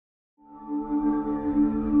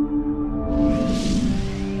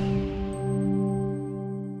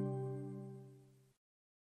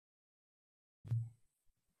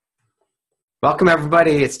Welcome,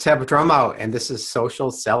 everybody. It's Teb Drumo, and this is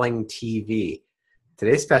Social Selling TV.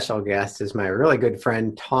 Today's special guest is my really good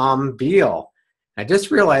friend, Tom Beal. I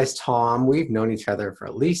just realized, Tom, we've known each other for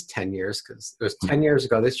at least 10 years because it was 10 years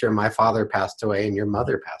ago this year my father passed away and your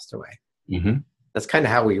mother passed away. Mm-hmm. That's kind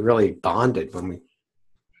of how we really bonded when we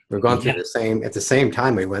were going through at the same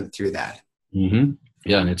time we went through that. Mm-hmm.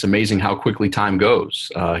 Yeah, and it's amazing how quickly time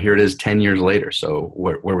goes. Here it is 10 years later. So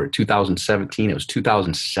we're 2017. It was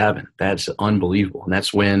 2007. That's unbelievable. And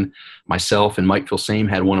that's when myself and Mike Filsame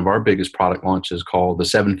had one of our biggest product launches called the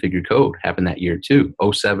Seven Figure Code. Happened that year too,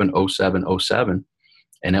 '07, '07, '07.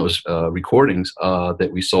 And that was recordings that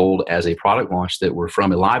we sold as a product launch that were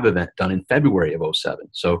from a live event done in February of '07.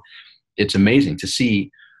 So it's amazing to see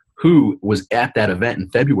who was at that event in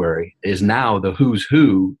February is now the who's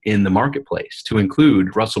who in the marketplace, to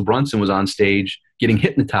include Russell Brunson was on stage getting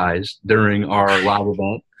hypnotized during our live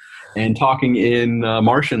event and talking in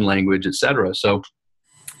Martian language, etc. So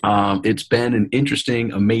it's been an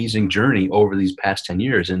interesting, amazing journey over these past 10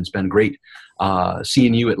 years. And it's been great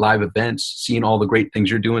seeing you at live events, seeing all the great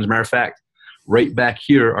things you're doing. As a matter of fact, right back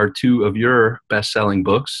here are two of your best-selling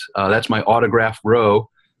books. That's my autograph row,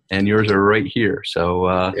 and yours are right here.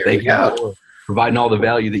 So thank you for providing all the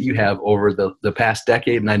value that you have over the past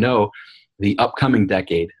decade. And I know the upcoming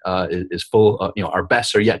decade is full of, our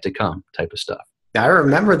best are yet to come type of stuff. I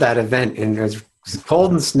remember that event, and it was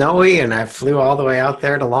cold and snowy, and I flew all the way out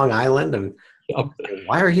there to Long Island. And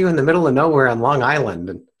why are you in the middle of nowhere on Long Island?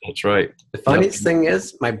 And that's right. The funniest thing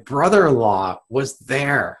is my brother-in-law was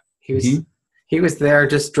there. He was there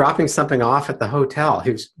just dropping something off at the hotel.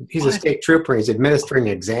 He's a state trooper. He's administering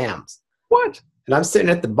exams. What? And I'm sitting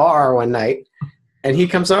at the bar one night, and he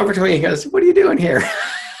comes over to me. He goes, "What are you doing here?"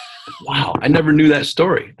 Wow, I never knew that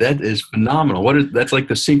story. That is phenomenal. That's like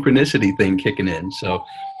the synchronicity thing kicking in. So,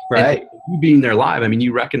 right. You being there live, I mean,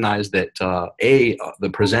 you recognize that the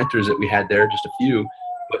presenters that we had there, just a few,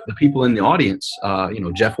 but the people in the audience,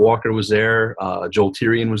 Jeff Walker was there, Joel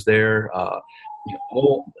Tyrion was there,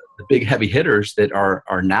 all the big heavy hitters that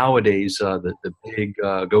are nowadays the big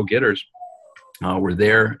go-getters were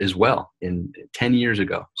there as well 10 years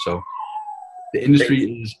ago. So the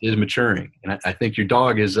industry is maturing, and I think your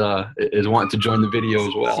dog is wanting to join the video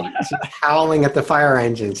as well. She's howling at the fire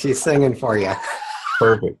engine. She's singing for you.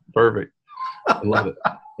 Perfect. I love it.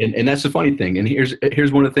 And that's the funny thing. And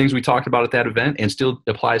here's one of the things we talked about at that event and still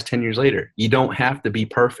applies 10 years later. You don't have to be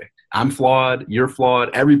perfect. I'm flawed. You're flawed.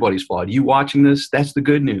 Everybody's flawed. You watching this, that's the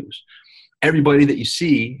good news. Everybody that you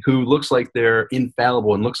see who looks like they're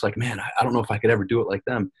infallible and looks like, man, I don't know if I could ever do it like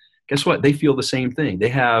them. Guess what? They feel the same thing. They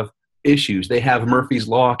have issues. They have Murphy's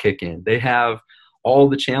Law kick in. They have all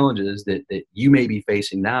the challenges that you may be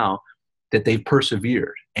facing now that they've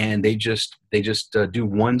persevered, and they just do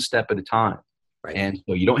one step at a time. Right. And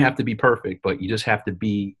so you don't have to be perfect, but you just have to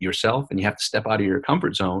be yourself, and you have to step out of your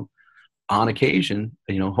comfort zone on occasion.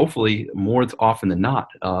 Hopefully more often than not,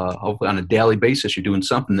 hopefully on a daily basis, you're doing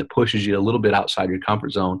something that pushes you a little bit outside your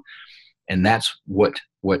comfort zone. And that's what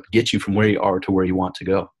gets you from where you are to where you want to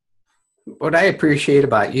go. What I appreciate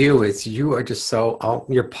about you is you are just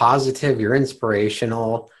you're positive, you're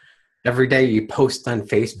inspirational. Every day you post on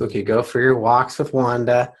Facebook, you go for your walks with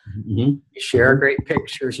Wanda, you share great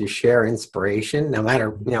pictures, you share inspiration, no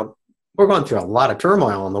matter, we're going through a lot of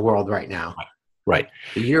turmoil in the world right now. Right.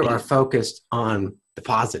 You are focused on the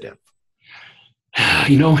positive.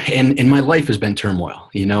 And my life has been turmoil.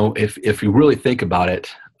 If you really think about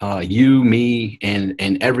it, you, me,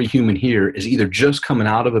 and every human here is either just coming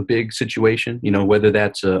out of a big situation, whether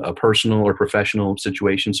that's a personal or professional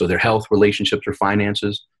situation. So their health, relationships, or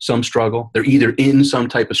finances, some struggle. They're either in some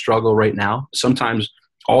type of struggle right now. Sometimes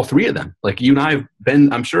all three of them. Like you and I have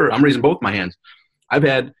been, I'm sure, I'm raising both my hands. I've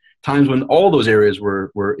had times when all those areas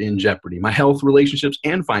were in jeopardy. My health, relationships,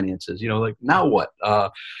 and finances. Like now what?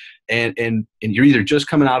 And you're either just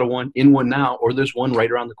coming out of one, in one now, or there's one right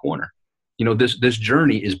around the corner. This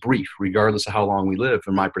journey is brief, regardless of how long we live.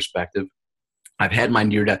 From my perspective, I've had my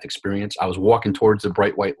near-death experience. I was walking towards the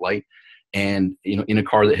bright white light, and in a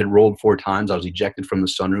car that had rolled 4 times. I was ejected from the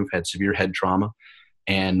sunroof, had severe head trauma,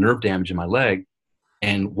 and nerve damage in my leg.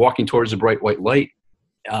 And walking towards the bright white light,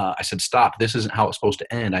 I said, "Stop! This isn't how it's supposed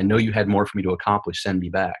to end. I know you had more for me to accomplish. Send me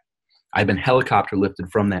back." I've been helicopter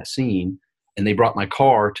lifted from that scene. And they brought my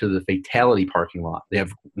car to the fatality parking lot. They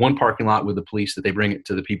have one parking lot with the police that they bring it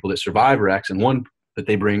to the people that survive wrecks, and one that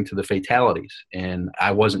they bring to the fatalities. And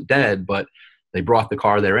I wasn't dead, but they brought the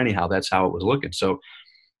car there anyhow. That's how it was looking. So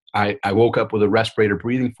I woke up with a respirator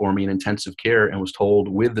breathing for me in intensive care and was told,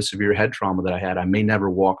 with the severe head trauma that I had, I may never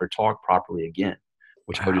walk or talk properly again,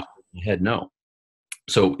 which I just in my head no.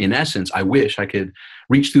 So in essence, I wish I could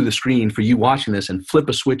reach through the screen for you watching this and flip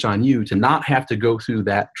a switch on you to not have to go through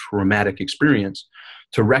that traumatic experience,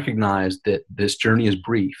 to recognize that this journey is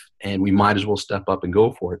brief and we might as well step up and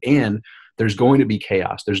go for it. And there's going to be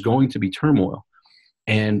chaos. There's going to be turmoil.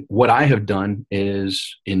 And what I have done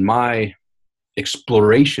is, in my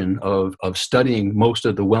exploration of studying most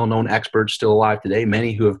of the well-known experts still alive today,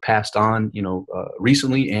 many who have passed on,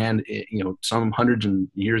 recently, and, some hundreds of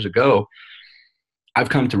years ago, I've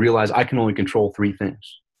come to realize I can only control three things: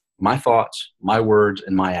 my thoughts, my words,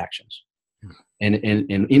 and my actions. And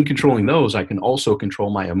in controlling those, I can also control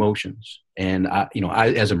my emotions. And I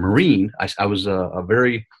as a Marine, I was a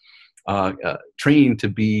very trained to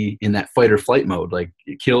be in that fight or flight mode, like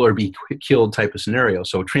kill or be killed type of scenario.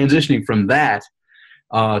 So transitioning from that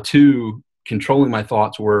to controlling my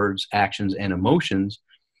thoughts, words, actions, and emotions,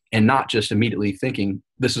 and not just immediately thinking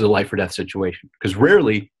this is a life or death situation. Because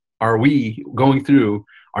rarely are we going through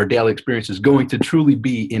our daily experiences going to truly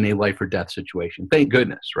be in a life or death situation. Thank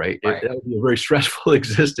goodness, right? That would be a very stressful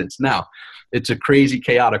existence. Now, it's a crazy,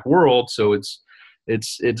 chaotic world, so it's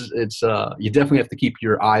you definitely have to keep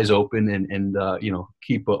your eyes open and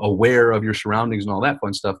keep aware of your surroundings and all that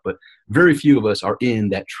fun stuff. But very few of us are in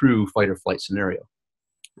that true fight or flight scenario.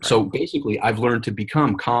 Right. So basically, I've learned to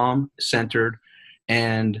become calm, centered,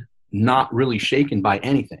 and not really shaken by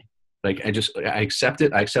anything. Like I accept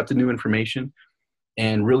it. I accept the new information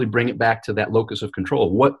and really bring it back to that locus of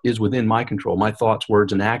control. What is within my control? My thoughts,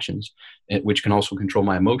 words, and actions, which can also control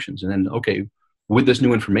my emotions. And then, okay, with this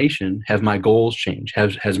new information, have my goals changed?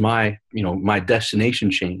 Has my, my destination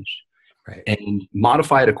changed? Right. And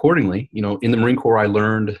modify it accordingly. In the Marine Corps, I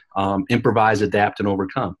learned improvise, adapt, and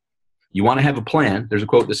overcome. You want to have a plan. There's a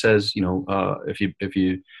quote that says, if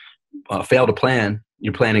you fail to plan,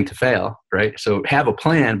 you're planning to fail, right? So have a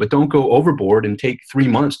plan, but don't go overboard and take 3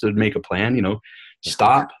 months to make a plan.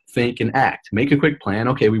 Stop, think, and act. Make a quick plan.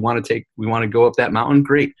 Okay, we want to go up that mountain.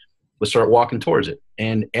 Great. Let's start walking towards it.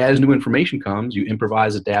 And as new information comes, you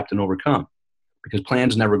improvise, adapt, and overcome, because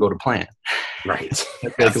plans never go to plan. Right.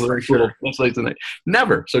 That's for sure.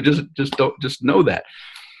 Never. So just know that.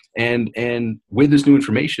 And with this new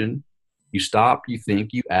information, you stop, you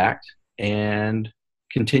think, you act, and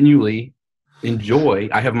continually enjoy.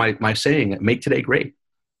 I have my saying, make today great.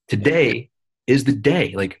 Today is the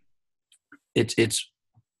day. Like it's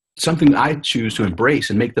something I choose to embrace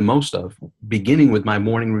and make the most of, beginning with my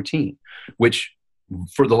morning routine, which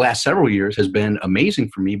for the last several years has been amazing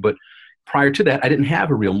for me. But prior to that, I didn't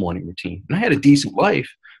have a real morning routine, and I had a decent life.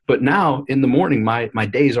 But now in the morning, my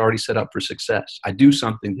day is already set up for success. I do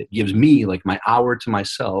something that gives me like my hour to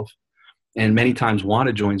myself. And many times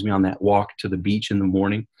Wanda joins me on that walk to the beach in the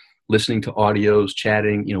morning, listening to audios,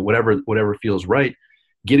 chatting, whatever feels right.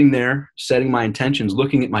 Getting there, setting my intentions,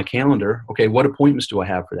 looking at my calendar. Okay, what appointments do I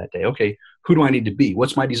have for that day? Okay, who do I need to be?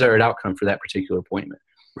 What's my desired outcome for that particular appointment?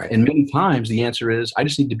 Right. And many times the answer is, I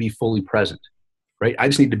just need to be fully present, right? I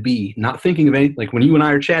just need to be not thinking of anything. Like when you and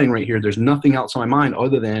I are chatting right here, there's nothing else on my mind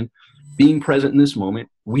other than being present in this moment.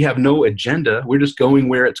 We have no agenda. We're just going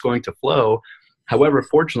where it's going to flow. However,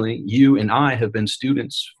 fortunately, you and I have been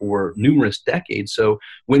students for numerous decades. So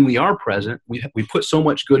when we are present, we put so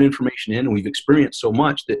much good information in, and we've experienced so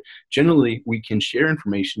much that generally we can share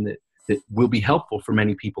information that will be helpful for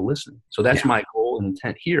many people listening. So that's my goal and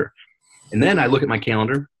intent here. And then I look at my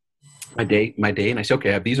calendar, my day, and I say, okay,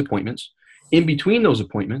 I have these appointments. In between those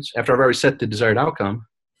appointments, after I've already set the desired outcome,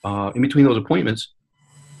 in between those appointments,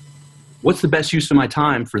 what's the best use of my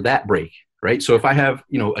time for that break? Right. So if I have,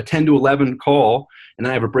 a 10 to 11 call and then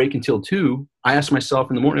I have a break until 2, I ask myself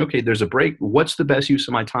in the morning, okay, there's a break. What's the best use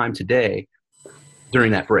of my time today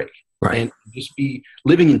during that break? Right. And just be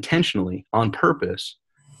living intentionally on purpose.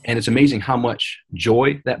 And it's amazing how much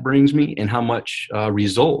joy that brings me and how much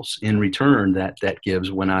results in return that gives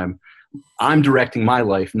when I'm directing my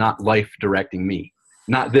life, not life directing me.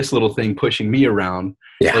 Not this little thing pushing me around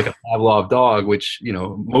like a Pavlov dog, which,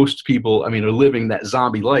 most people, are living that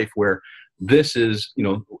zombie life where this is,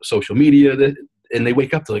 social media, and they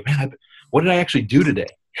wake up to like, man, what did I actually do today?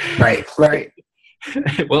 Right.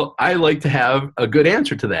 Well, I like to have a good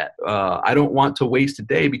answer to that. I don't want to waste a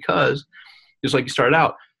day, because just like you started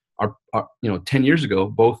out, our 10 years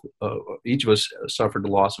ago, each of us suffered the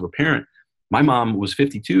loss of a parent. My mom was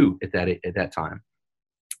 52 at that time.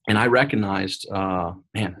 And I recognized,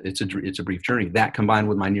 it's a brief journey. That combined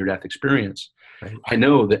with my near-death experience, right. I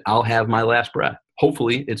know that I'll have my last breath.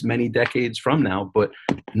 Hopefully it's many decades from now, but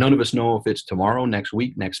none of us know if it's tomorrow, next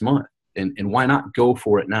week, next month. And why not go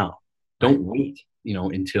for it now? Don't wait,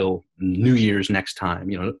 until New Year's next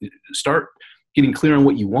time. Start getting clear on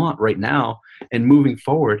what you want right now and moving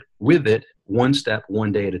forward with it one step,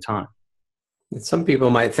 one day at a time. Some people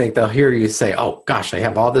might think they'll hear you say, oh gosh, I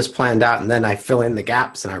have all this planned out and then I fill in the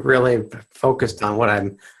gaps and I really focused on what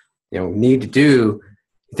I'm, need to do.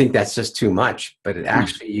 You think that's just too much, but it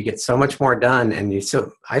actually, you get so much more done. And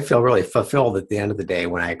I feel really fulfilled at the end of the day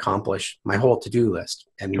when I accomplish my whole to-do list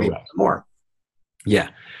and maybe more. Yeah.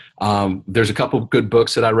 There's a couple of good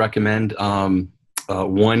books that I recommend.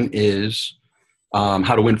 One is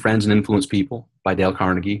How to Win Friends and Influence People by Dale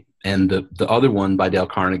Carnegie. And the other one by Dale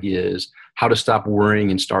Carnegie is How to Stop Worrying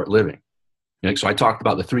and Start Living. So I talked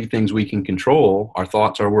about the three things we can control: our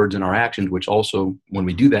thoughts, our words, and our actions, which also, when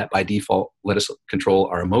we do that, by default, let us control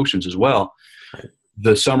our emotions as well. Right.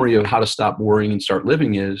 The summary of how to stop worrying and start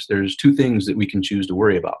living is there's two things that we can choose to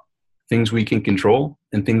worry about: things we can control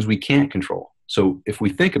and things we can't control. So if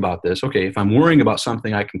we think about this, okay, if I'm worrying about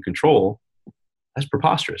something I can control, that's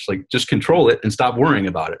preposterous. Like, just control it and stop worrying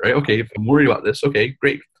about it, right? Okay, if I'm worried about this, okay,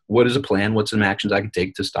 great. What is a plan? What's some actions I can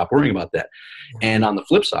take to stop worrying about that? And on the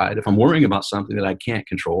flip side, if I'm worrying about something that I can't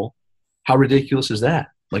control, how ridiculous is that?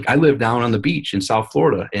 Like, I live down on the beach in South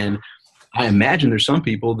Florida, and I imagine there's some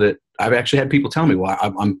people that I've actually had people tell me, well,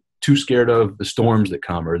 I'm too scared of the storms that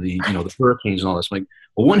come, or the hurricanes and all this. I'm like,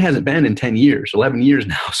 well, one hasn't been in 10 years, 11 years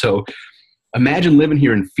now. So imagine living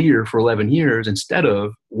here in fear for 11 years instead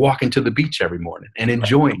of walking to the beach every morning and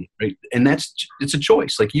enjoying it, right? And it's a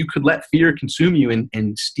choice. Like, you could let fear consume you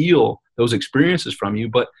and steal those experiences from you.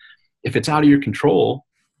 But if it's out of your control,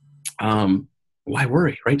 why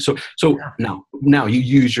worry, right? So now you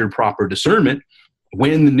use your proper discernment.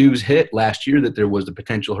 When the news hit last year that there was a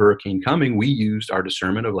potential hurricane coming, we used our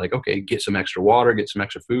discernment of like, okay, get some extra water, get some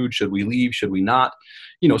extra food. Should we leave? Should we not?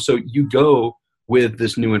 So you go with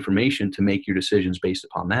this new information to make your decisions based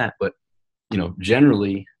upon that. But,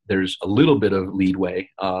 generally there's a little bit of leadway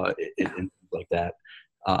in like that.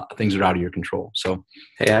 Things are out of your control. So,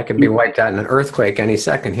 hey, I can be wiped out in an earthquake any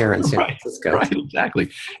second here in San Francisco. Right,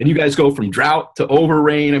 exactly. And you guys go from drought to over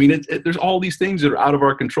rain. I mean, there's all these things that are out of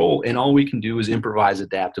our control, and all we can do is improvise,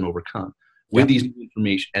 adapt, and overcome. With these new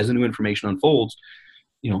information, as the new information unfolds,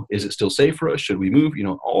 is it still safe for us? Should we move?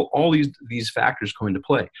 All these factors come into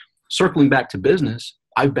play. Circling back to business,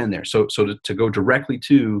 I've been there. So to go directly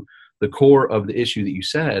to the core of the issue that you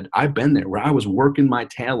said, I've been there where I was working my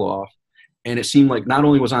tail off, and it seemed like not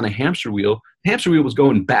only was on a hamster wheel, the hamster wheel was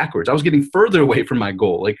going backwards. I was getting further away from my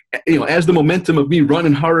goal. Like, as the momentum of me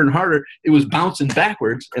running harder and harder, it was bouncing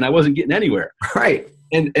backwards, and I wasn't getting anywhere. Right.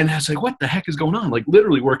 And I was like, what the heck is going on? Like,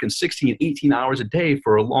 literally working 16, 18 hours a day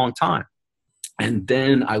for a long time. And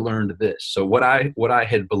then I learned this. So what I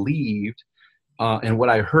had believed, and what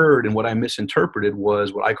I heard and what I misinterpreted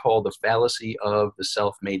was what I call the fallacy of the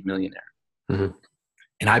self-made millionaire. Mm-hmm.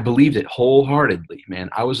 And I believed it wholeheartedly, man.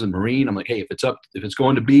 I was a Marine. I'm like, hey, if it's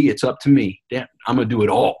going to be, it's up to me. Damn, I'm going to do it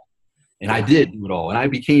all. And I did do it all. And I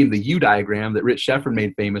became the U diagram that Rich Shefford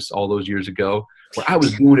made famous all those years ago, where I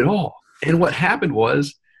was doing it all. And what happened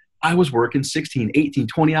was I was working 16, 18,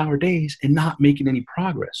 20-hour days and not making any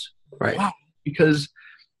progress. Right. Wow. Because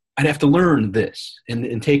I'd have to learn this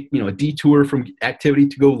and take, a detour from activity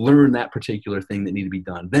to go learn that particular thing that needed to be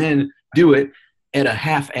done. Then do it at a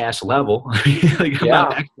half-ass level. Like, I'm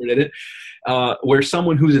not an expert in it, where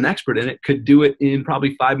someone who's an expert in it could do it in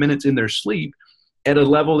probably 5 minutes in their sleep at a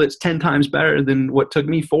level that's 10 times better than what took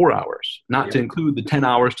me 4 hours, not to include the 10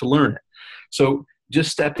 hours to learn it. So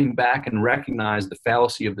just stepping back and recognize the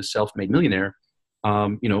fallacy of the self-made millionaire,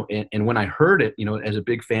 and when I heard it, as a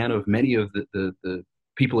big fan of many of the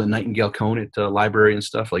people in Nightingale Cone at the library and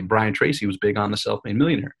stuff, like Brian Tracy was big on the self-made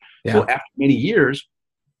millionaire. Yeah. Well, after many years,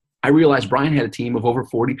 I realized Brian had a team of over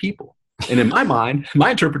 40 people. And in my mind,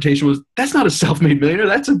 my interpretation was, that's not a self-made millionaire,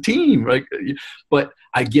 that's a team. But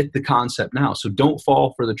I get the concept now. So don't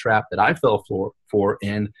fall for the trap that I fell for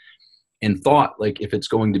and thought, like, if it's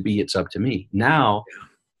going to be, it's up to me. Now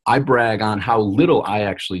I brag on how little I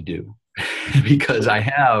actually do. Because I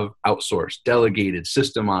have outsourced, delegated,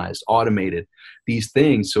 systemized, automated these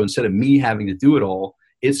things. So instead of me having to do it all,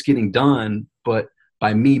 it's getting done, but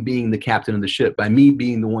by me being the captain of the ship, by me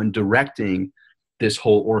being the one directing this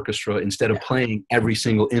whole orchestra instead of playing every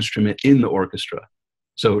single instrument in the orchestra.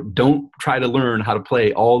 So don't try to learn how to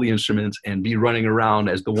play all the instruments and be running around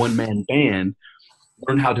as the one-man band.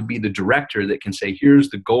 Learn how to be the director that can say, here's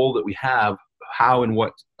the goal that we have. How and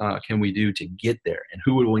what can we do to get there, and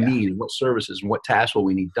who will we need, and what services and what tasks will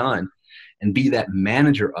we need done, and be that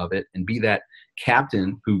manager of it, and be that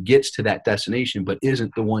captain who gets to that destination but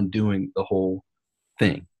isn't the one doing the whole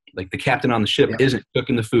thing. Like, the captain on the ship isn't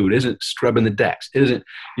cooking the food, isn't scrubbing the decks, isn't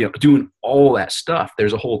doing all that stuff.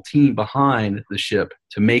 There's a whole team behind the ship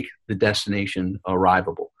to make the destination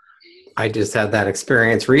arrivable. I just had that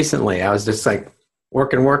experience recently. I was just like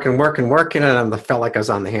working, and I felt like I was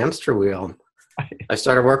on the hamster wheel. I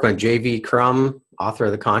started working with J.V. Crum, author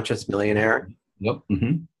of The Conscious Millionaire. Yep.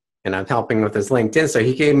 Mm-hmm. And I'm helping with his LinkedIn. So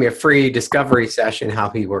he gave me a free discovery session, how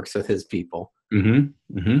he works with his people.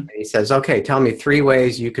 Mm-hmm. Mm-hmm. And he says, okay, tell me 3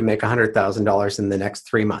 ways you can make $100,000 in the next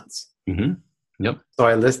 3 months. Mm-hmm. Yep. So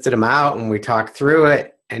I listed them out and we talked through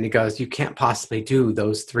it. And he goes, you can't possibly do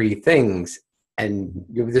those 3 things and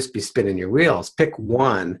you'll just be spinning your wheels. Pick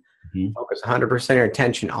one, focus 100% of your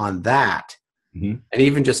attention on that. And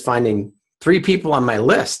even just finding 3 people on my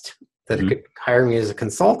list that could hire me as a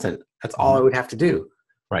consultant. That's all I would have to do.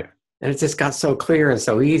 Right. And it just got so clear and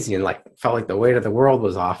so easy, and like felt like the weight of the world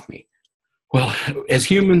was off me. Well, as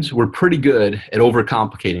humans, we're pretty good at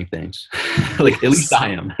overcomplicating things. Like, at least I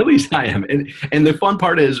am. At least I am. And the fun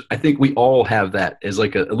part is, I think we all have that as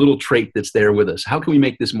like a little trait that's there with us. How can we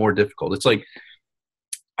make this more difficult? It's like,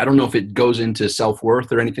 I don't know if it goes into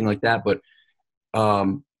self-worth or anything like that, but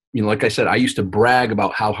like I said, I used to brag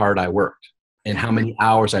about how hard I worked and how many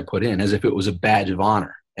hours I put in as if it was a badge of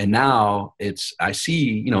honor. And now I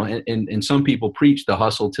see, and some people preach the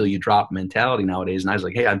hustle till you drop mentality nowadays. And I was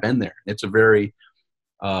like, hey, I've been there. It's a very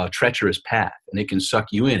treacherous path, and it can suck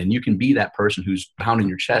you in. And you can be that person who's pounding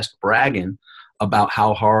your chest, bragging about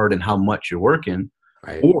how hard and how much you're working.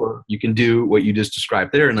 Right. Or you can do what you just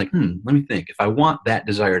described there and like, let me think. If I want that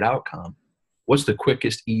desired outcome, what's the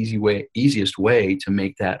quickest, easiest way to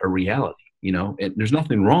make that a reality? There's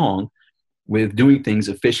nothing wrong with doing things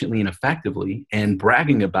efficiently and effectively and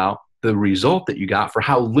bragging about the result that you got for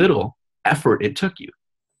how little effort it took you.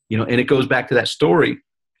 And it goes back to that story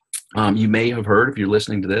you may have heard if you're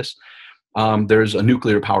listening to this. There's a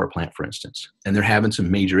nuclear power plant, for instance, and they're having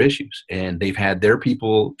some major issues, and they've had their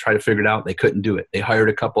people try to figure it out. They couldn't do it. They hired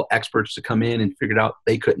a couple experts to come in and figured out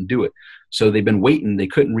they couldn't do it. So they've been waiting. They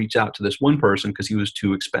couldn't reach out to this one person because he was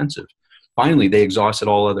too expensive. Finally, they exhausted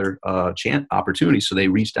all other opportunities. So they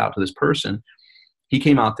reached out to this person. He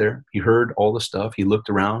came out there. He heard all the stuff. He looked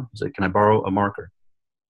around. He's like, can I borrow a marker?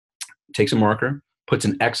 Takes a marker, puts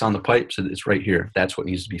an X on the pipe, said it's right here. That's what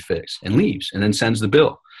needs to be fixed, and leaves, and then sends the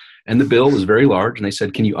bill. And the bill was very large. And they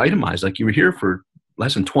said, can you itemize? Like, you were here for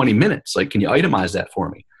less than 20 minutes. Like, can you itemize that for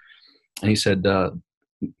me? And he said,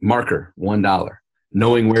 marker, $1.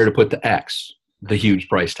 Knowing where to put the X, the huge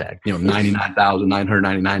price tag,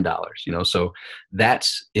 $99,999, so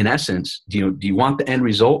that's in essence, do you want the end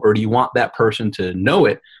result, or do you want that person to know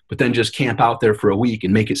it, but then just camp out there for a week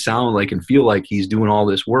and make it sound like and feel like he's doing all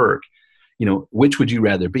this work? Which would you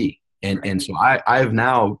rather be? And so I have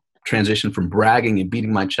now transitioned from bragging and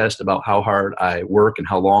beating my chest about how hard I work and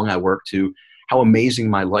how long I work to how amazing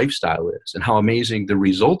my lifestyle is and how amazing the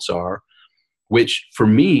results are, which for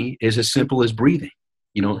me is as simple as breathing.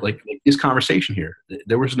 Like this conversation here,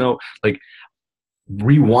 there was no, like,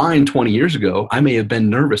 rewind 20 years ago, I may have been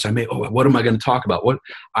nervous. What am I going to talk about?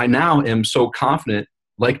 I now am so confident,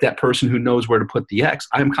 like that person who knows where to put the X.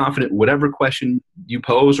 I'm confident whatever question you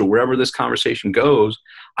pose or wherever this conversation goes,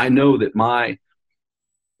 I know that my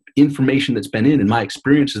information that's been in and my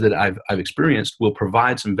experiences that I've experienced will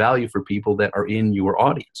provide some value for people that are in your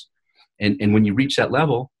audience. And when you reach that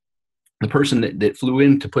level, the person that flew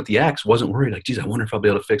in to put the X wasn't worried, like, geez, I wonder if I'll be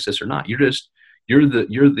able to fix this or not. You're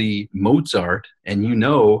the Mozart, and you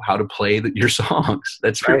know how to play your songs.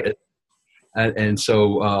 That's right. And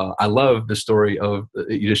so I love the story of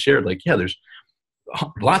you just shared. Like, yeah, there's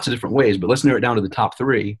lots of different ways, but let's narrow it down to the top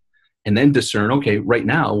 3, and then discern. Okay, right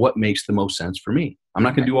now, what makes the most sense for me? I'm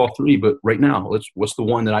not going to do all 3, but right now, what's the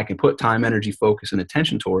one that I can put time, energy, focus, and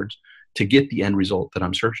attention towards to get the end result that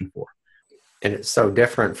I'm searching for? And it's so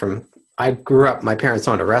different from. I grew up, my parents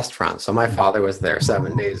owned a restaurant. So my father was there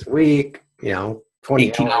 7 days a week,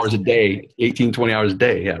 18 hours a day, 18, 20 hours a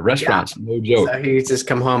day. Yeah. Restaurants, no joke. So he just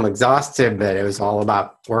come home exhausted, but it was all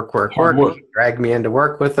about work. Hard work. He dragged me into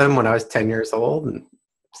work with him when I was 10 years old and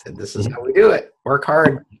said, this is how we do it. Work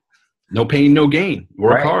hard. No pain, no gain.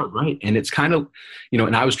 Work hard, right? And it's kind of,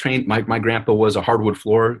 and I was trained, my grandpa was a hardwood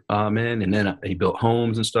floor man, and then he built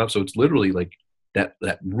homes and stuff. So it's literally like, that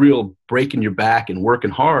real breaking your back and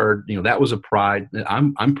working hard, that was a pride.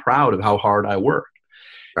 I'm proud of how hard I work.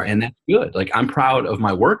 Right. And that's good. Like, I'm proud of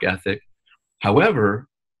my work ethic. However,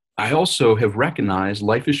 I also have recognized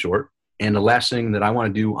life is short. And the last thing that I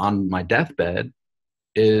want to do on my deathbed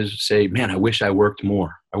is say, man, I wish I worked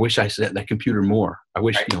more. I wish I set that computer more. I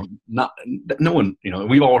wish, no one,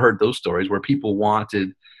 we've all heard those stories where people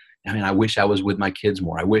wanted, I wish I was with my kids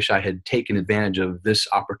more. I wish I had taken advantage of this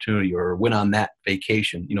opportunity or went on that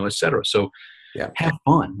vacation, et cetera. So have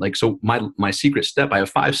fun. Like, so my secret step, I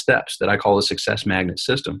have 5 steps that I call the success magnet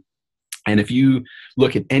system. And if you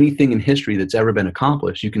look at anything in history that's ever been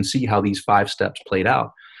accomplished, you can see how these 5 steps played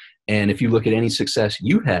out. And if you look at any success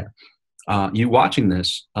you had, you watching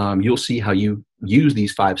this, you'll see how you use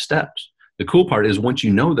these 5 steps. The cool part is once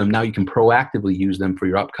you know them, now you can proactively use them for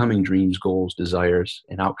your upcoming dreams, goals, desires,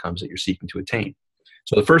 and outcomes that you're seeking to attain.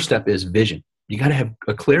 So the first step is vision. You got to have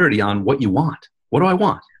a clarity on what you want. What do I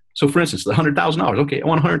want? So for instance, the $100,000. Okay, I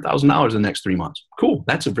want $100,000 in the next 3 months. Cool.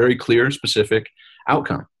 That's a very clear, specific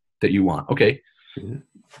outcome that you want. Okay,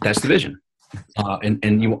 that's the vision.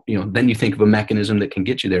 And you know, then you think of a mechanism that can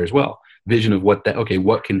get you there as well. Vision of what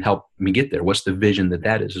can help me get there? What's the vision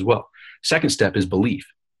that is as well? Second step is belief.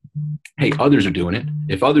 Hey, others are doing it.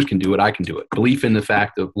 If others can do it, I can do it. Belief in the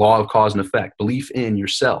fact of law of cause and effect, belief in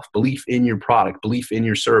yourself, belief in your product, belief in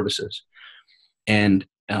your services, and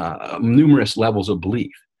numerous levels of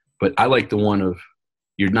belief. But I like the one of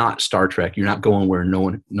you're not Star Trek. You're not going where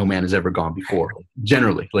no man has ever gone before.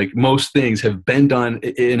 Generally, like most things have been done,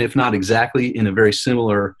 and if not exactly, in a very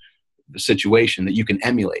similar situation that you can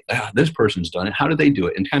emulate. This person's done it. How did they do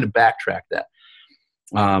it? And kind of backtrack that.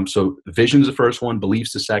 So vision is the first one.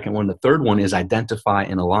 Belief's the second one. The third one is identify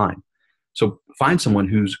and align. So find someone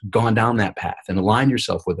who's gone down that path and align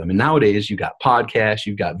yourself with them. And nowadays you got podcasts,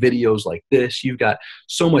 you've got videos like this, you've got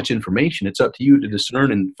so much information. It's up to you to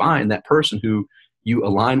discern and find that person who you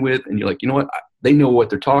align with. And you're like, you know what? They know what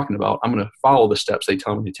they're talking about. I'm going to follow the steps they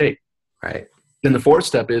tell me to take. Right. Then the fourth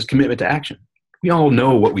step is commitment to action. We all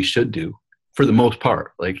know what we should do for the most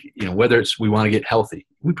part. Like, you know, whether it's we want to get healthy,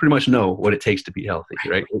 we pretty much know what it takes to be healthy,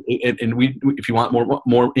 right? And if you want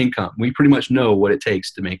more income, we pretty much know what it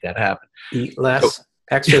takes to make that happen. Eat less,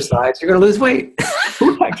 exercise, you're going to lose weight.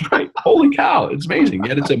 Right. Holy cow. It's amazing.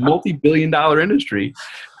 Yet it's a multi-billion-dollar industry.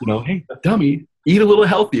 You know, hey, dummy, eat a little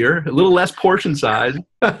healthier, a little less portion size,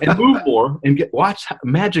 and move more, and watch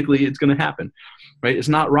magically it's going to happen, right? It's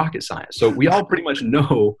not rocket science. So we all pretty much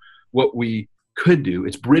know what we could do.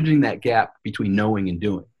 It's bridging that gap between knowing and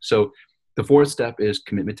doing. So the fourth step is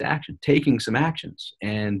commitment to action, taking some actions.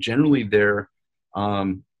 And generally they're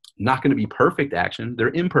not going to be perfect action. They're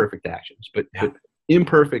imperfect actions, but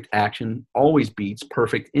imperfect action always beats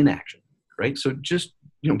perfect inaction, right? So just,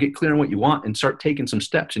 you know, get clear on what you want and start taking some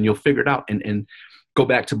steps, and you'll figure it out, and go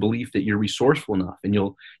back to belief that you're resourceful enough, and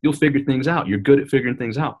you'll figure things out. You're good at figuring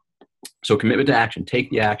things out. So commitment to action, take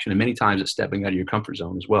the action. And many times it's stepping out of your comfort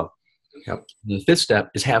zone as well. Yep. The fifth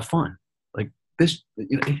step is have fun. Like this,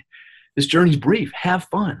 you know, this journey's brief. Have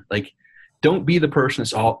fun. Like, don't be the person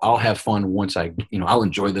that's I'll have fun once I'll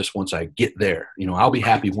enjoy this once I get there. You know, I'll be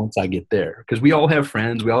happy once I get there. Because we all have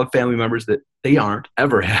friends, we all have family members that they aren't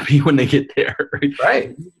ever happy when they get there.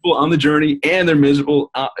 Right. People on the journey, and they're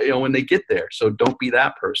miserable, when they get there. So don't be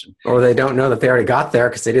that person. Or they don't know that they already got there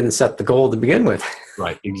because they didn't set the goal to begin with.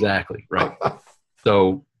 Right. Exactly. Right.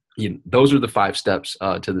 So those are the 5 steps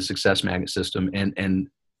to the success magnet system. And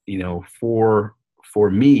for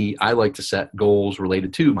me, I like to set goals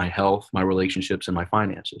related to my health, my relationships, and my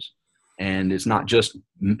finances. And it's not just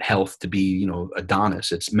health to be,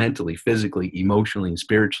 Adonis. It's mentally, physically, emotionally, and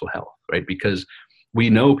spiritual health, right? Because we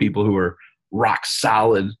know people who are rock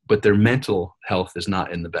solid, but their mental health is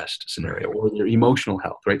not in the best scenario, or their emotional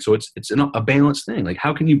health, right? So it's a balanced thing. Like,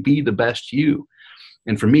 how can you be the best you?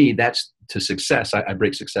 And for me, that's to success. I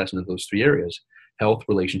break success into those 3 areas: health,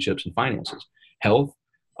 relationships, and finances. Health,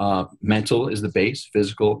 mental is the base,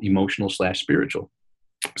 physical, emotional/spiritual.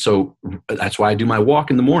 So that's why I do my walk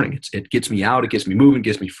in the morning. It gets me out, it gets me moving,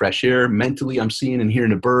 gets me fresh air. Mentally, I'm seeing and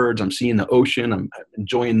hearing the birds, I'm seeing the ocean, I'm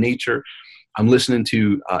enjoying nature. I'm listening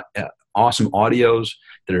to awesome audios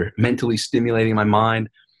that are mentally stimulating my mind.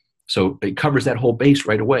 So it covers that whole base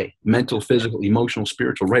right away: mental, physical, emotional,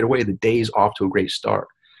 spiritual. Right away, the day's off to a great start.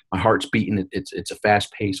 My heart's beating. It's a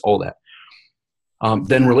fast pace, all that.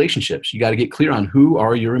 Then relationships. You got to get clear on who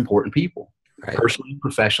are your important people, right? Personally,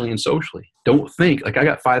 professionally, and socially. Don't think, like, I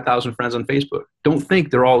got 5,000 friends on Facebook. Don't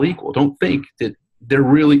think they're all equal. Don't think that they're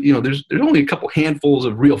really, there's only a couple handfuls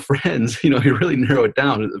of real friends. You really narrow it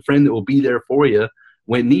down. A friend that will be there for you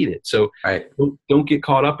when needed. So don't get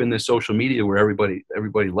caught up in this social media where everybody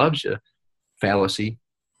loves you fallacy.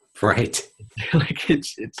 Right. Like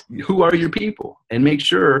it's who are your people, and make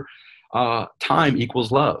sure time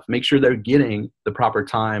equals love. Make sure they're getting the proper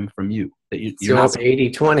time from you. That you're not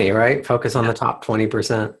 80-20, right? Focus on the top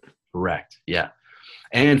 20%. Correct. Yeah.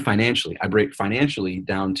 And financially, I break financially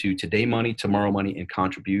down to today money, tomorrow money, and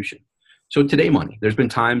contribution. So today money, there's been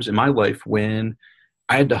times in my life when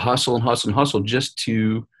I had to hustle and hustle and hustle just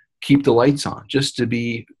to keep the lights on, just to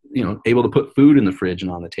be, able to put food in the fridge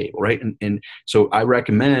and on the table. Right. And so I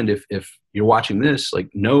recommend if you're watching this, like,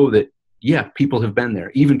 know that yeah, people have been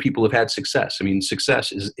there. Even people have had success. I mean,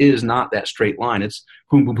 success is not that straight line. It's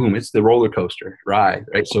boom, boom, boom. It's the roller coaster ride,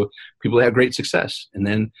 right? So people have great success. And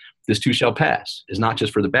then this too shall pass. It's not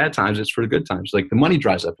just for the bad times, it's for the good times. Like the money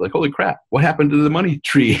dries up. Like, holy crap, what happened to the money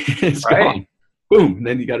tree? It's gone. Boom. And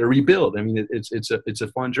then you got to rebuild. I mean, it's a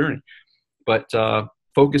fun journey. But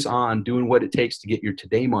focus on doing what it takes to get your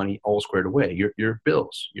today money all squared away. Your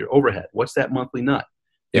bills, your overhead. What's that monthly nut?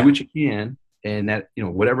 Do what you can. And that,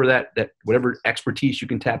 whatever whatever expertise you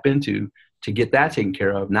can tap into to get that taken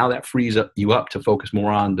care of, now that frees you up to focus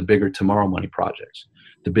more on the bigger tomorrow money projects.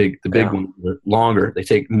 The big ones are longer. They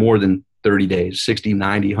take more than 30 days, 60,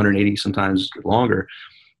 90, 180, sometimes longer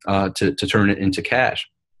to turn it into cash.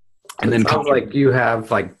 And then sounds like you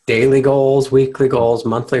have like daily goals, weekly goals,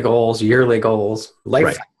 monthly goals, yearly goals,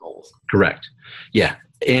 lifetime goals. Correct. Yeah.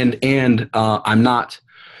 And I'm not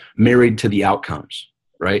married to the outcomes,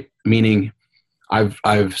 right? Meaning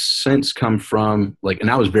I've since come from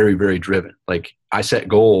and I was very, very driven. Like I set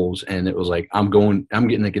goals and it was like, I'm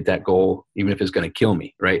getting to get that goal, even if it's going to kill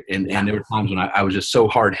me. Right. And there were times when I was just so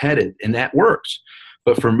hard headed, and that works.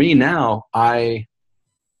 But for me now, I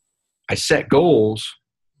set goals,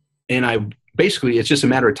 and basically it's just a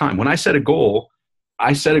matter of time. When I set a goal,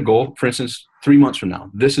 for instance, 3 months from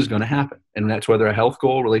now, this is going to happen. And that's whether a health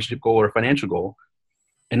goal, relationship goal, or a financial goal.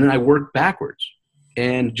 And then I work backwards.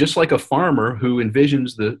 And just like a farmer who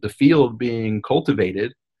envisions the field being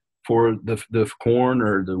cultivated for the corn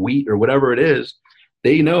or the wheat or whatever it is,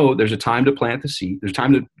 they know there's a time to plant the seed. There's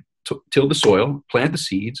time to till the soil, plant the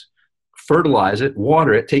seeds, fertilize it,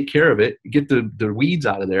 water it, take care of it, get the weeds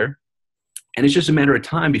out of there. And it's just a matter of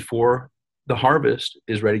time before the harvest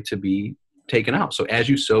is ready to be taken out. So as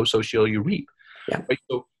you sow, so shall you reap. Yeah. Right?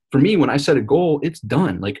 So for me, when I set a goal, it's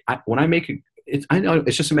done. Like when I make I know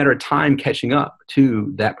it's just a matter of time catching up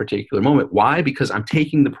to that particular moment. Why? Because I'm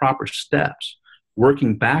taking the proper steps,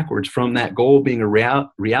 working backwards from that goal being a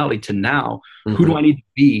reality to now. Mm-hmm. Who do I need to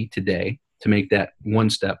be today to make that one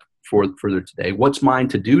step further today? What's mine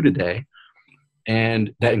to do today?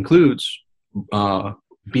 And that includes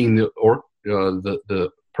being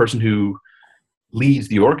the person who leads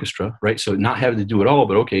the orchestra, right? So not having to do it all,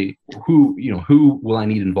 but okay, who will I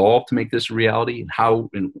need involved to make this a reality, and how,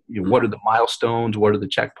 and what are the milestones, what are the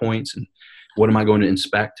checkpoints, and what am I going to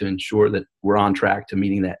inspect to ensure that we're on track to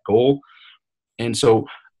meeting that goal? And so,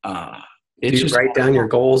 do you write down your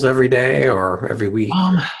goals every day or every week?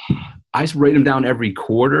 I write them down every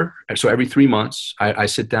quarter. So every 3 months, I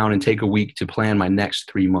sit down and take a week to plan my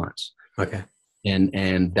next 3 months. Okay.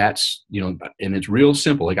 And that's, and it's real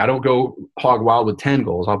simple. Like I don't go hog wild with 10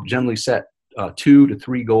 goals. I'll generally set 2 to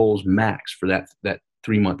 3 goals max for that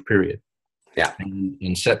 3 month period. Yeah.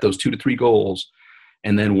 And set those 2 to 3 goals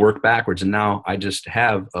and then work backwards. And now I just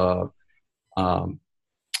have an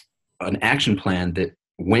action plan that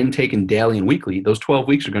when taken daily and weekly, those 12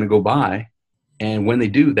 weeks are going to go by. And when they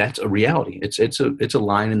do, that's a reality. It's a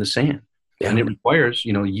line in the sand. Yeah. And it requires,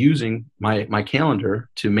 using my calendar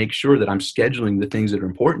to make sure that I'm scheduling the things that are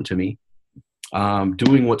important to me,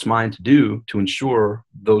 doing what's mine to do to ensure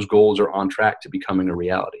those goals are on track to becoming a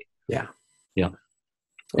reality. Yeah. Yeah.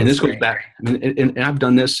 And this goes back, and I've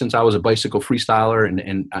done this since I was a bicycle freestyler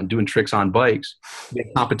and I'm doing tricks on bikes,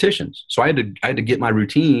 competitions. So I had to get my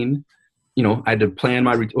routine. I had to plan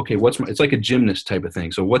my routine. Okay, it's like a gymnast type of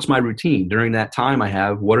thing. So what's my routine during that time I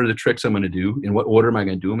have? What are the tricks I'm going to do? In what order am I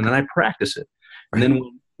going to do them? And then I practice it. Right. And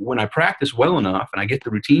then when I practice well enough and I get the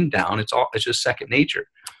routine down, it's just second nature.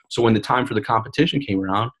 So when the time for the competition came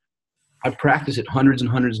around, I practiced it hundreds and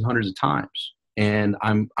hundreds and hundreds of times. And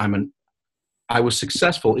I was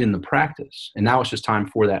successful in the practice. And now it's just time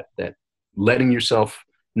for that letting yourself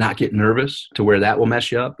not get nervous to where that will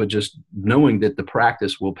mess you up, but just knowing that the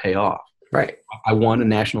practice will pay off. Right. I won a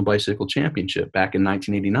national bicycle championship back in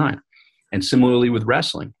 1989. And similarly with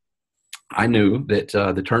wrestling, I knew that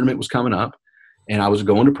the tournament was coming up and I was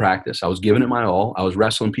going to practice. I was giving it my all. I was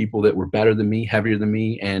wrestling people that were better than me, heavier than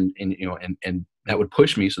me. And that would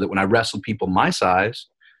push me so that when I wrestled people my size,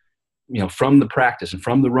 from the practice and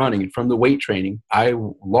from the running and from the weight training, I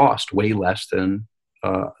lost way less than,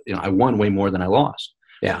 I won way more than I lost.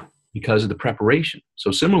 Yeah. Because of the preparation.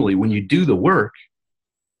 So similarly, when you do the work,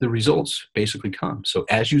 the results basically come. So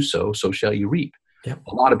as you sow, so shall you reap. Yep.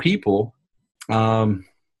 A lot of people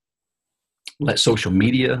let social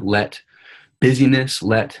media, let busyness,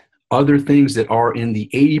 let other things that are in the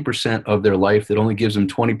 80% of their life that only gives them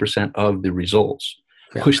 20% of the results,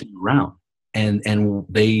 push them around. And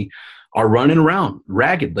they are running around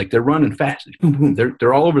ragged, like they're running fast. Boom, boom.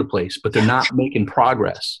 They're all over the place, but they're not making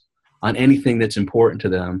progress on anything that's important to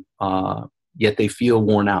them. Yet they feel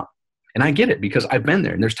worn out. And I get it because I've been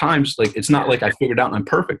there. And there's times like, it's not like I figured out and I'm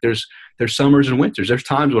perfect. There's summers and winters. There's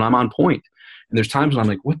times when I'm on point. And there's times when I'm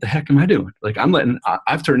like, what the heck am I doing? Like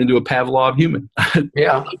I've turned into a Pavlov human.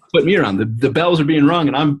 Yeah. Put me around. The bells are being rung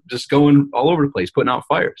and I'm just going all over the place, putting out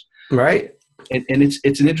fires. Right. And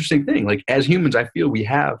it's an interesting thing. Like as humans, I feel we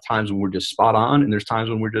have times when we're just spot on and there's times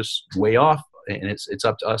when we're just way off. And it's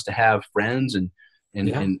up to us to have friends and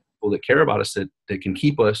people that care about us that can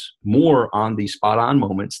keep us more on these spot on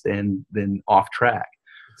moments than off track.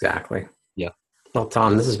 Exactly. Yeah. Well,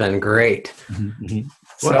 Tom, this has been great. Mm-hmm, mm-hmm.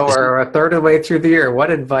 So we're a third of the way through the year.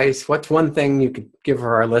 What's one thing you could give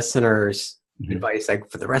our listeners advice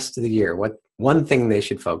like for the rest of the year? What one thing they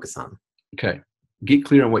should focus on? Okay. Get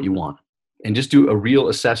clear on what you want and just do a real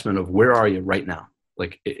assessment of where are you right now?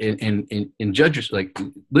 Like, and judge yourself, like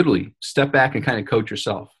literally step back and kind of coach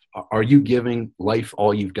yourself. Are you giving life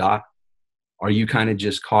all you've got? Are you kind of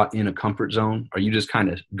just caught in a comfort zone? Are you just kind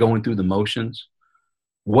of going through the motions?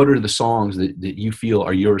 What are the songs that you feel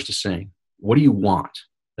are yours to sing? What do you want?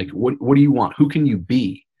 Like, what do you want? Who can you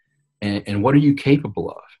be? And what are you capable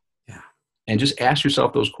of? Yeah. And just ask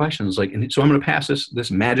yourself those questions. Like, and so I'm going to pass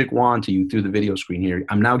this magic wand to you through the video screen here.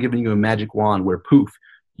 I'm now giving you a magic wand where poof,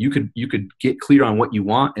 you could get clear on what you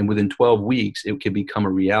want. And within 12 weeks, it could become a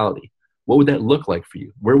reality. What would that look like for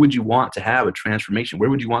you? Where would you want to have a transformation? Where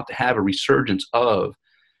would you want to have a resurgence of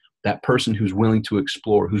that person who's willing to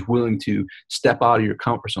explore, who's willing to step out of your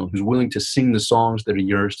comfort zone, who's willing to sing the songs that are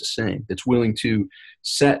yours to sing, that's willing to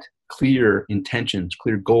set clear intentions,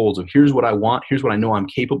 clear goals of here's what I want, here's what I know I'm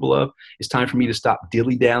capable of. It's time for me to stop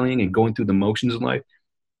dilly-dallying and going through the motions of life.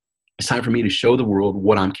 It's time for me to show the world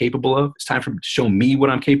what I'm capable of. It's time for to show me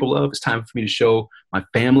what I'm capable of. It's time for me to show my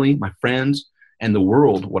family, my friends, and the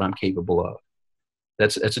world what I'm capable of.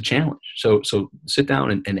 That's a challenge. So sit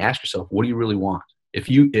down and ask yourself, what do you really want?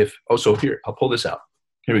 So here, I'll pull this out.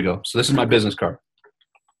 Here we go. So this is my business card.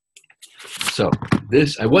 So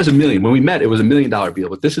I was $1 million. When we met, it was $1 million deal,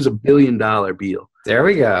 but this is $1 billion deal. There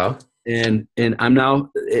we go. And I'm now,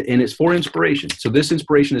 and it's for inspiration. So this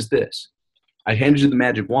inspiration is this. I handed you the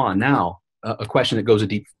magic wand. Now, a question that goes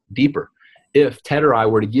deeper. If Ted or I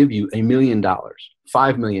were to give you $1 million,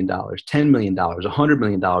 $5 million, $10 million, $100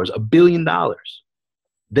 million, $1 billion,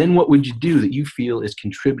 then what would you do that you feel is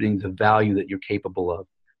contributing the value that you're capable of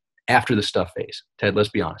after the stuff phase? Ted, let's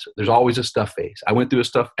be honest. There's always a stuff phase. I went through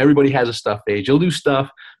everybody has a stuff phase. You'll do stuff,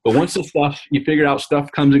 but once the stuff, you figure out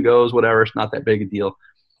stuff comes and goes, whatever, it's not that big a deal.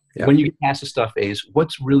 Yeah. When you get past the stuff phase,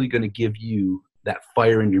 what's really going to give you that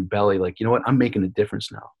fire in your belly? Like, you know what? I'm making a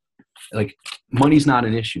difference now. Like, money's not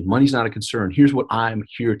an issue. Money's not a concern. Here's what I'm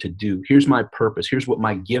here to do. Here's my purpose. Here's what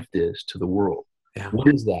my gift is to the world. Yeah. What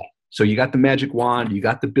is that? So you got the magic wand, you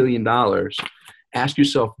got the $1 billion. Ask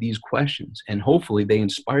yourself these questions, and hopefully they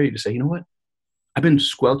inspire you to say, you know what? I've been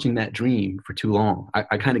squelching that dream for too long.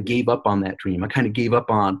 I kind of gave up on that dream. I kind of gave up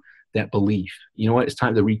on that belief. You know what? It's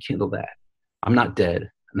time to rekindle that. I'm not dead.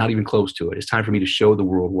 I'm not even close to it. It's time for me to show the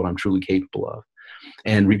world what I'm truly capable of.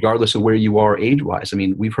 And regardless of where you are age-wise, I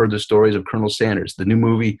mean, we've heard the stories of Colonel Sanders. The new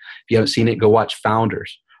movie, if you haven't seen it, go watch Founder,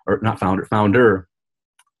 Ray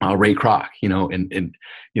Kroc, and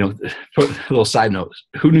a little side note.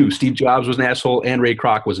 Who knew Steve Jobs was an asshole and Ray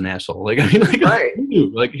Kroc was an asshole? Like, right. Who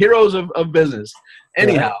knew? Like heroes of business.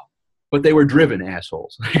 Anyhow, yeah. But they were driven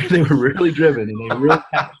assholes. They were really driven and they were really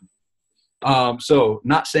passionate. So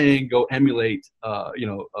not saying go emulate,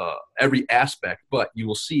 every aspect, but you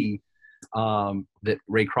will see that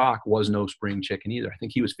Ray Kroc was no spring chicken either. I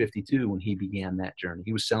think he was 52 when he began that journey.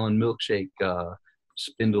 He was selling milkshake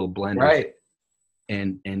spindle blenders. Right.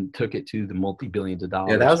 And took it to the multi-billions of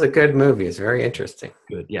dollars. Yeah, that was a good movie. It's very interesting.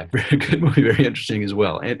 Good. Yeah, very good movie. Very interesting as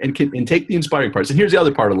well. And take the inspiring parts. And here's the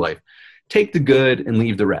other part of life. Take the good and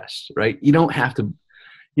leave the rest, right? You don't have to,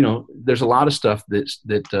 there's a lot of stuff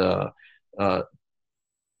that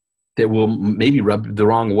will maybe rub the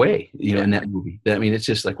wrong way, in that movie. I mean, it's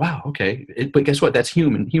just like, wow, okay. But guess what? That's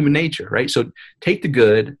human nature, right? So take the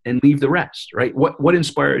good and leave the rest, right? What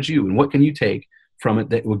inspires you and what can you take from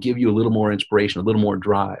it that will give you a little more inspiration, a little more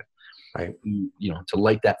drive, right? To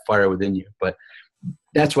light that fire within you. But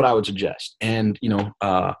that's what I would suggest. And,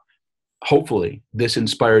 hopefully this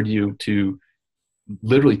inspired you to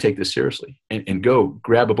literally take this seriously and go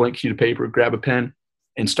grab a blank sheet of paper, grab a pen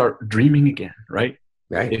and start dreaming again. Right.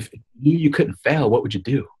 Right. If you couldn't fail, what would you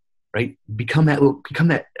do? Right. Become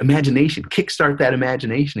that imagination, kickstart that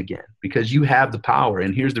imagination again, because you have the power.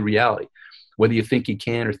 And here's the reality, whether you think you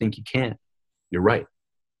can or think you can't, you're right.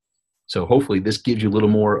 So hopefully this gives you a little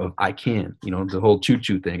more of I can, the whole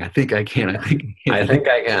choo-choo thing. I think I can. I think I can. I think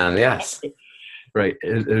I can. Yes. Right.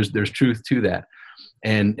 There's truth to that.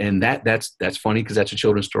 And that's funny because that's a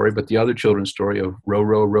children's story. But the other children's story of row,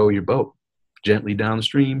 row, row your boat gently down the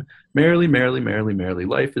stream, merrily, merrily, merrily, merrily,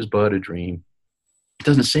 life is but a dream. It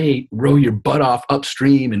doesn't say row your butt off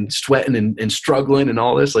upstream and sweating and struggling and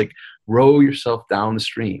all this. Like, row yourself down the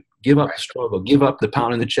stream. Give up the struggle. Give up the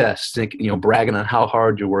pound in the chest, bragging on how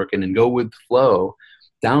hard you're working, and go with the flow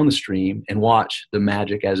down the stream and watch the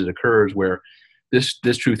magic as it occurs, where this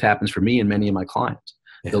truth happens for me and many of my clients.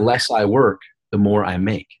 Yeah. The less I work, the more I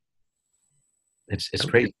make. It's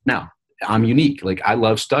crazy. Now, I'm unique. Like, I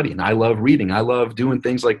love studying. I love reading. I love doing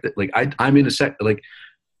things like that. Like, I'm in a like,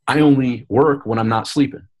 I only work when I'm not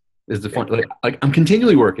sleeping. Is the fun. Like I'm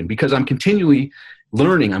continually working because I'm continually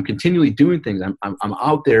learning. I'm continually doing things. I'm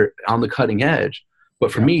out there on the cutting edge.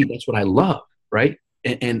 But for me, that's what I love, right?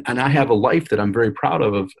 And I have a life that I'm very proud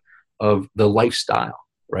of the lifestyle,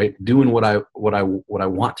 right? Doing what I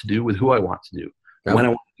want to do with who I want to do, when I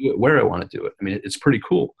want to do it, where I want to do it. I mean, it's pretty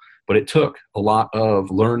cool. But it took a lot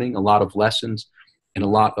of learning, a lot of lessons, and a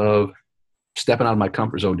lot of stepping out of my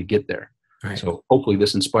comfort zone to get there. Right. So hopefully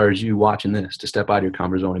this inspires you watching this to step out of your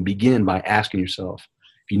comfort zone and begin by asking yourself,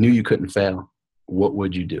 if you knew you couldn't fail, what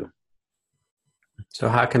would you do? So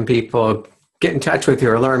how can people get in touch with you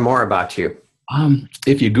or learn more about you?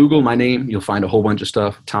 If you Google my name, you'll find a whole bunch of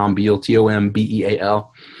stuff. Tom Beal, Tombeal.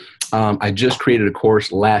 I just created a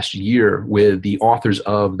course last year with the authors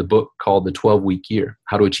of the book called The 12-Week Year,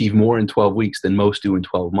 How to Achieve More in 12 Weeks Than Most Do in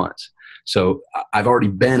 12 Months. So I've already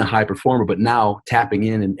been a high performer, but now tapping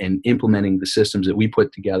in and implementing the systems that we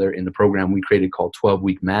put together in the program we created called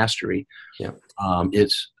 12-Week Mastery. Yeah.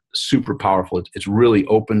 It's super powerful. It's really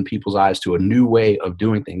opened people's eyes to a new way of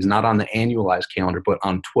doing things, not on the annualized calendar, but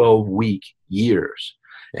on 12-week years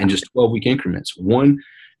and just 12-week increments. One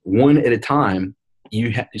at a time.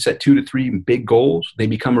 You set 2 to 3 big goals. They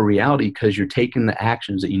become a reality because you're taking the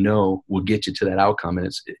actions that you know will get you to that outcome. And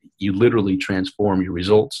you literally transform your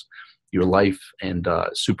results, your life, and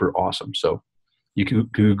super awesome. So you can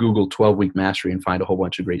Google 12-Week Mastery and find a whole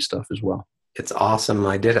bunch of great stuff as well. It's awesome.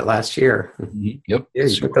 I did it last year. Mm-hmm. Yep. Yeah,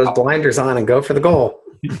 you put those blinders on and go for the goal.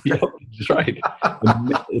 Yep, that's right.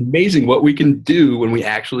 Amazing what we can do when we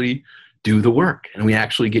actually do the work and we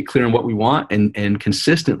actually get clear on what we want and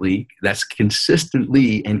consistently. That's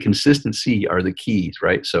consistently and consistency are the keys,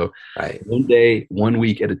 right? So one day, 1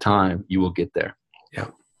 week at a time, you will get there. Yeah.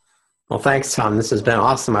 Well, thanks, Tom. This has been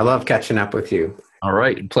awesome. I love catching up with you. All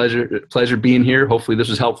right. Pleasure being here. Hopefully this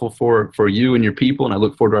was helpful for you and your people, and I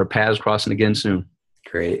look forward to our paths crossing again soon.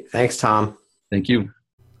 Great. Thanks, Tom. Thank you.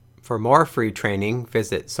 For more free training,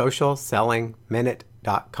 visit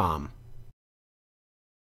socialsellingminute.com.